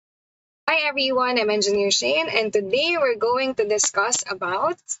Hi everyone, I'm Engineer Shane and today we're going to discuss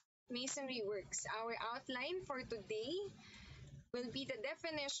about masonry works. Our outline for today will be the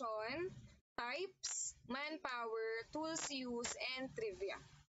definition, types, manpower, tools used, and trivia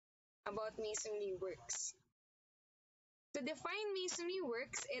about masonry works. To define masonry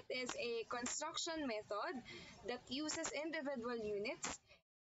works, it is a construction method that uses individual units,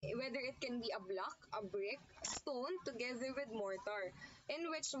 whether it can be a block, a brick, a stone, together with mortar, in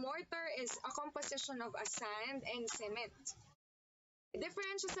which mortar is a composition of a sand and cement.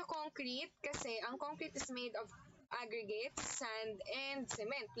 Differential sa concrete kasi ang concrete is made of aggregates, sand, and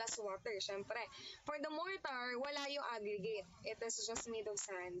cement plus water, syempre. For the mortar, wala yung aggregate. It is just made of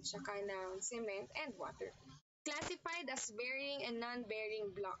sand, tsaka ng cement and water. Classified as bearing and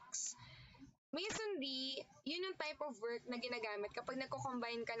non-bearing blocks. Masonry, yun yung type of work na ginagamit kapag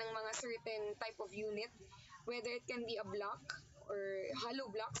nagko-combine ka ng mga certain type of unit, whether it can be a block or hollow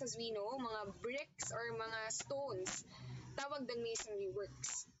blocks as we know, mga bricks or mga stones. Tawag ng masonry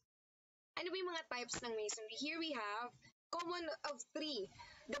works. Ano ba yung mga types ng masonry? Here we have common of three.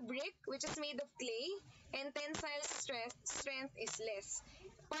 The brick, which is made of clay, and tensile strength is less.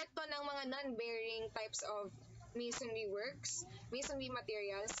 Part to ng mga non-bearing types of masonry works, masonry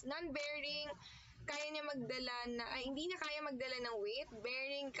materials. Non-bearing, kaya niya magdala na, hindi niya kaya magdala ng weight.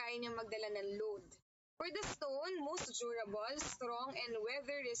 Bearing, kaya niya magdala ng load. For the stone, most durable, strong, and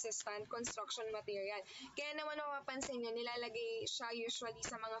weather-resistant construction material. Kaya naman mapapansin niyo, nilalagay siya usually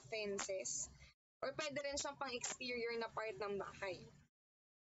sa mga fences. Or pwede rin siyang pang-exterior na part ng bahay.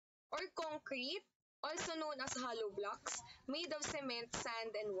 Or concrete, also known as hollow blocks, made of cement,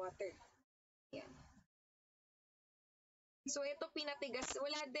 sand, and water. Yan. So ito pinatigas,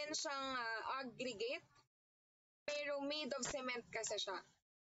 wala din siyang aggregate, pero made of cement kasi siya.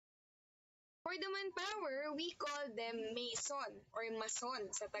 For the manpower, we call them mason or mason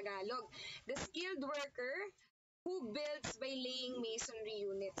sa Tagalog. The skilled worker who builds by laying masonry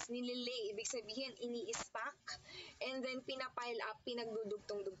units. Nililay, ibig sabihin ini-stack and then pinapile up,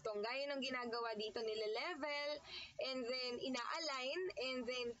 pinagdudugtong-dugtong. Gaya ng ginagawa dito, nile-level and then ina-align and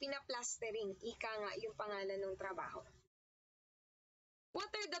then pinaplastering. Ika nga yung pangalan ng trabaho. What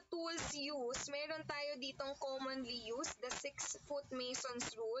are the tools used? Meron tayo ditong commonly used, the 6-foot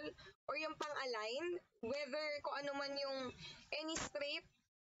mason's rule, or yung pang-align, whether kung ano man yung any straight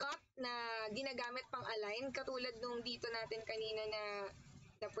cut na ginagamit pang-align, katulad nung dito natin kanina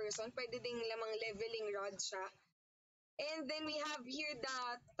na person, pwede ding lamang leveling rod siya. And then we have here the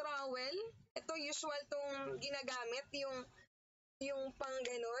trowel. Ito usual tong ginagamit, yung pang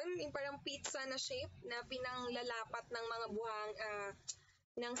ganon, yung parang pizza na shape na pinanglalapat ng mga buhang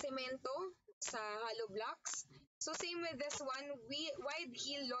ng semento sa hollow blocks. So same with this one, wide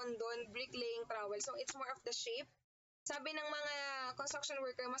heel London bricklaying trowel. So it's more of the shape. Sabi ng mga construction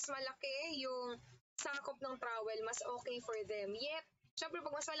worker, mas malaki yung sakop ng trowel, mas okay for them. Yet, syempre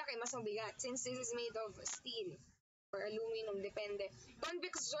pag mas malaki, mas mabigat since this is made of steel or aluminum, depende.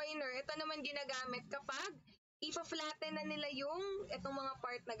 Convex joiner, ito naman ginagamit kapag ipa-flatten na nila yung itong mga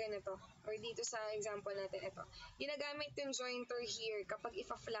part na ganito. Or dito sa example natin, ito. Ginagamit yung jointer here kapag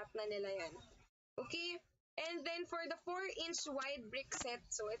ipa-flat na nila yan. Okay? And then for the 4-inch wide brick set,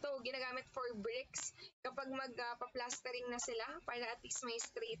 so ito ginagamit for bricks kapag magpa-plastering na sila para at least may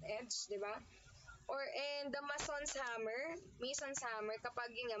straight edge, di ba? And the mason's hammer,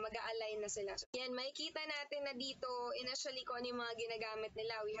 kapag yun nga, mag-a-align na sila. So, yan, makikita natin na dito, initially kung ano yung mga ginagamit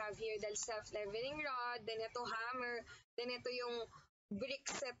nila. We have here the self-leveling rod, then ito hammer, then ito yung brick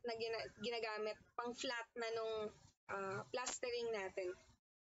set na ginagamit, pang flat na nung plastering natin.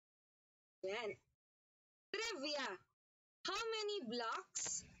 Yan. Trivia. How many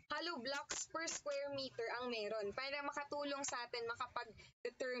blocks, hollow blocks per square meter ang meron para makatulong sa atin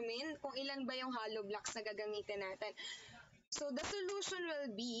makapag-determine kung ilan ba yung hollow blocks na gagamitin natin. So the solution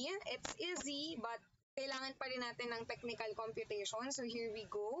will be, it's easy but kailangan pa rin natin ng technical computation. So here we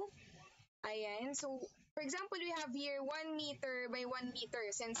go. Ayan. So for example, we have here 1 meter by 1 meter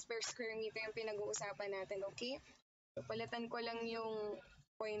since per square meter yung pinag-uusapan natin. Okay? So palitan ko lang yung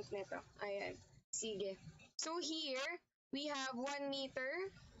point nito. Ayan. Sige. So here, we have 1 meter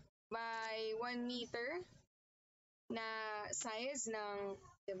by 1 meter na size ng,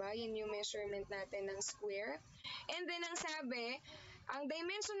 diba, yun yung measurement natin ng square. And then, ang sabi, ang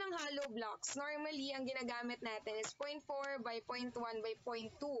dimension ng hollow blocks, normally, ang ginagamit natin is 0.4 by 0.1 by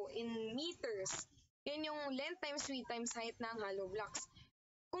 0.2 in meters. Yun yung length times width times height ng hollow blocks.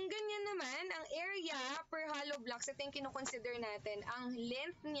 Kung ganyan naman, ang area per hollow blocks, ito yung kinukonsider natin. Ang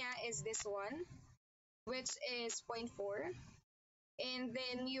length niya is this one, which is 0.4. And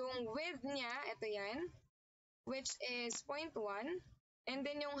then yung width niya, ito yan, which is 0.1. And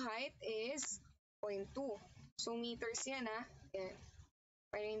then yung height is 0.2. So meters yan ha. Yan.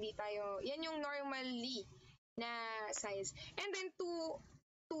 Para hindi tayo, yan yung normally na size. And then to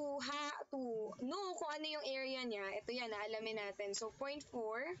know kung ano yung area niya, ito yan, alamin natin. So 0.4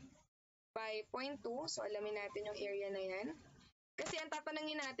 by 0.2, so alamin natin yung area na yan. Kasi ang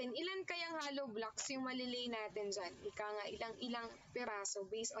tatanungin natin, ilan kayang hollow blocks yung malilay natin dyan? Ika nga, ilang piraso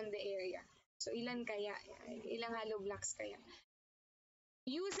based on the area. So ilan kaya? Ilang hollow blocks kaya?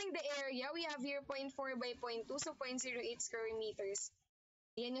 Using the area, we have here 0.4 by 0.2, so 0.08 square meters.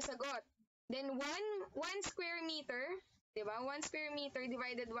 Yan yung sagot. Then 1 square meter, diba? 1 square meter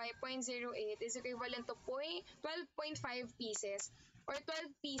divided by 0.08 is equivalent to 12.5 pieces or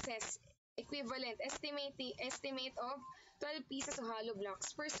 12 pieces equivalent. Estimate of 12 pieces of hollow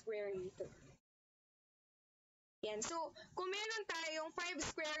blocks per square meter. Yan. So, kung meron tayong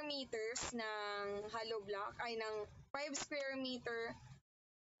 5 square meters ng hollow block, ay ng 5 square meter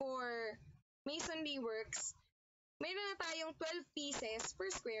for masonry works, meron na tayong 12 pieces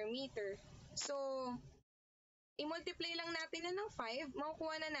per square meter. So, i-multiply lang natin na ng 5,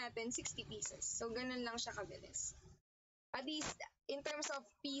 makukuha na natin 60 pieces. So, ganun lang siya kabilis. At least, in terms of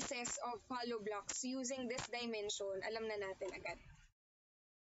pieces of hollow blocks, using this dimension, alam na natin agad.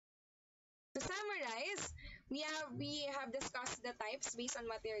 To summarize, we have discussed the types based on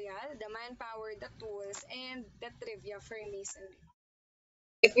material, the manpower, the tools, and the trivia for masonry.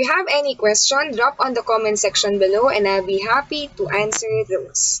 If you have any question, drop on the comment section below and I'll be happy to answer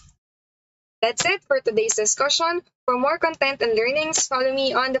those. That's it for today's discussion. For more content and learnings, follow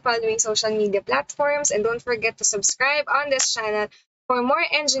me on the following social media platforms and don't forget to subscribe on this channel for more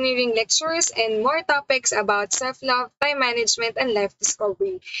engineering lectures and more topics about self-love, time management, and life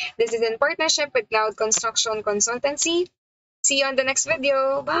discovery. This is in partnership with Cloud Construction Consultancy. See you on the next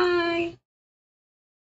video. Bye!